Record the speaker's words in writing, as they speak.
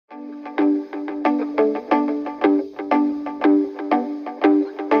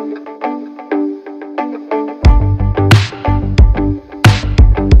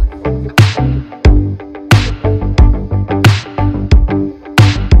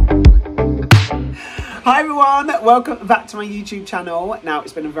Hi everyone, welcome back to my YouTube channel. Now,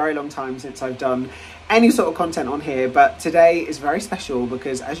 it's been a very long time since I've done any sort of content on here, but today is very special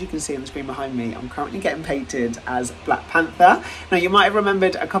because, as you can see on the screen behind me, I'm currently getting painted as Black Panther. Now, you might have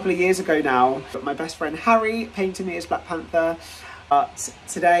remembered a couple of years ago now, but my best friend Harry painted me as Black Panther. But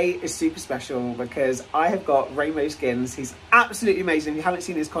today is super special because I have got rainbow skins. He's absolutely amazing. If you haven't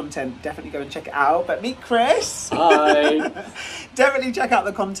seen his content, definitely go and check it out. But meet Chris. Hi. Definitely check out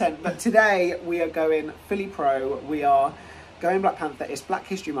the content. But today we are going fully pro. We are going Black Panther. It's Black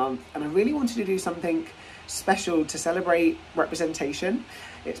History Month. And I really wanted to do something special to celebrate representation.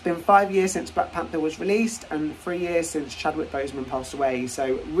 It's been 5 years since Black Panther was released and 3 years since Chadwick Boseman passed away.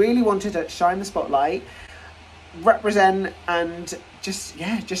 So really wanted to shine the spotlight, represent, and just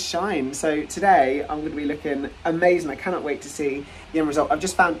shine. So today I'm going to be looking amazing. I cannot wait to see the end result. I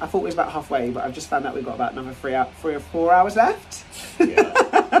thought it was about halfway, but I've just found out we've got about another 3 or 4 hours left. Yeah.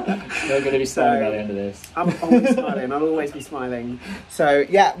 You're going to be smiling by the end of this. I'm always smiling. I'll always be smiling. So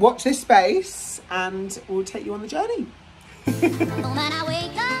yeah, watch this space and we'll take you on the journey.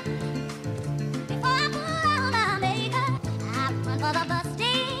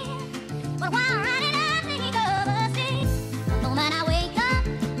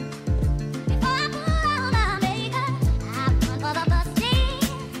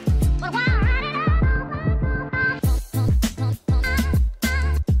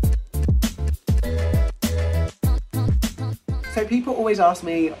 So people always ask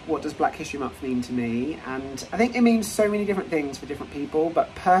me, what does Black History Month mean to me? And I think it means so many different things for different people,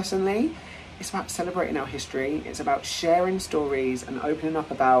 but personally, it's about celebrating our history. It's about sharing stories and opening up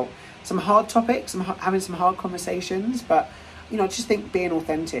about some hard topics, having some hard conversations, but you know, I just think being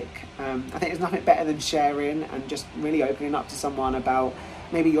authentic. I think there's nothing better than sharing and just really opening up to someone about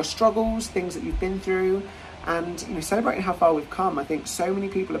maybe your struggles, things that you've been through, and you know, celebrating how far we've come. I think so many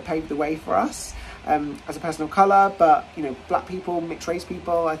people have paved the way for us as a person of colour, but you know, black people, mixed race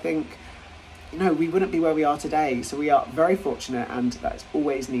people, I think, you know, we wouldn't be where we are today. So we are very fortunate, and that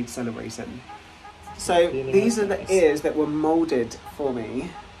always needs celebrating. So these are the ears that were moulded for me.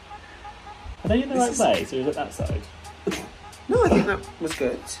 Are they in the right place, or is it that side? No, I think that was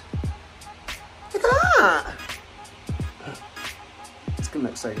good. Look at that! It's gonna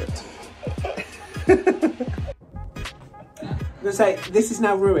look so good. I'm gonna say, this is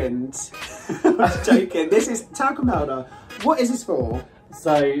now ruined. I'm joking. This is talcum powder. What is this for?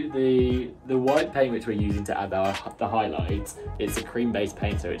 So the white paint which we're using to add the highlights, it's a cream-based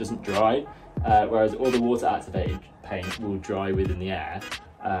paint, so it doesn't dry, whereas all the water-activated paint will dry within the air.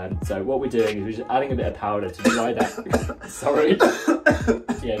 So what we're doing is we're just adding a bit of powder to dry that. Sorry.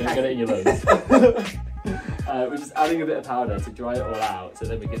 Yeah, don't get it in your lungs. We're just adding a bit of powder to dry it all out, so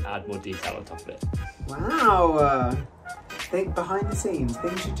then we can add more detail on top of it. Wow. Think behind the scenes,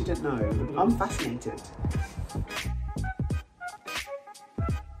 things you didn't know. I'm fascinated.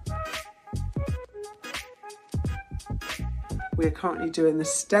 We're currently doing the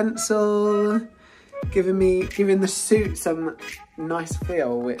stencil, giving the suit some nice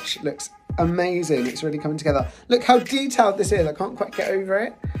feel, which looks amazing. It's really coming together. Look how detailed this is. I can't quite get over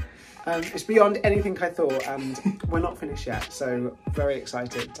it. It's beyond anything I thought, and we're not finished yet, so very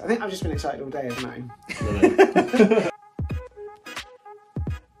excited. I think I've just been excited all day, haven't I?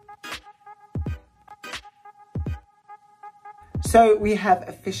 So we have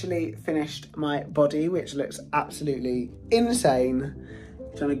officially finished my body, which looks absolutely insane.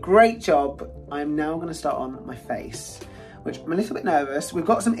 Done a great job. I'm now going to start on my face, which I'm a little bit nervous. We've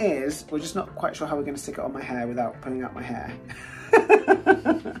got some ears. We're just not quite sure how we're going to stick it on my hair without pulling out my hair.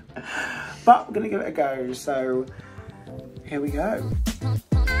 But we're going to give it a go. So here we go.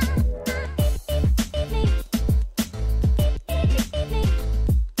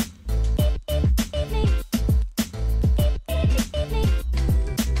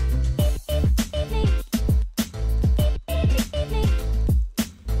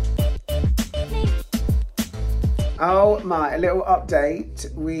 Oh my, a little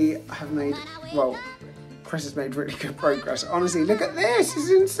update. We have made, well, Chris has made really good progress. Honestly, look at this, it's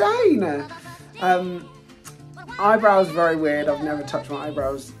insane. Eyebrows, very weird. I've never touched my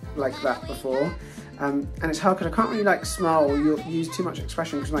eyebrows like that before. And it's hard because I can't really like smile or use too much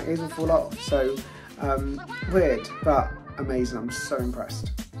expression because my ears will fall off. So weird, but amazing. I'm so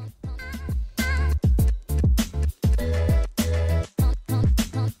impressed.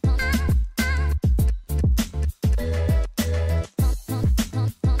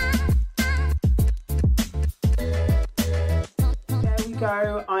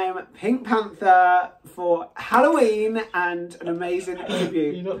 Go. I am Pink Panther for Halloween and an amazing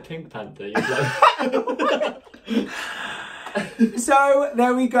tribute. You're not Pink Panther, you're like... So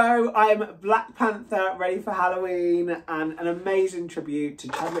there we go. I'm Black Panther, ready for Halloween, and an amazing tribute to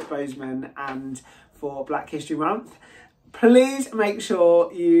Chadwick Boseman and for Black History Month. Please make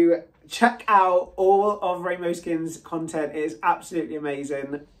sure you check out all of Rainbow Skin's content. It is absolutely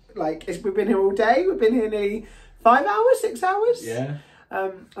amazing. Like, we've been here all day. We've been here nearly 5 hours, 6 hours. Yeah.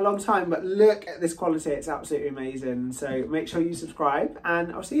 A long time, but look at this quality. It's absolutely amazing. So make sure you subscribe,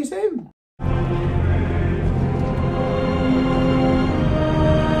 and I'll see you soon.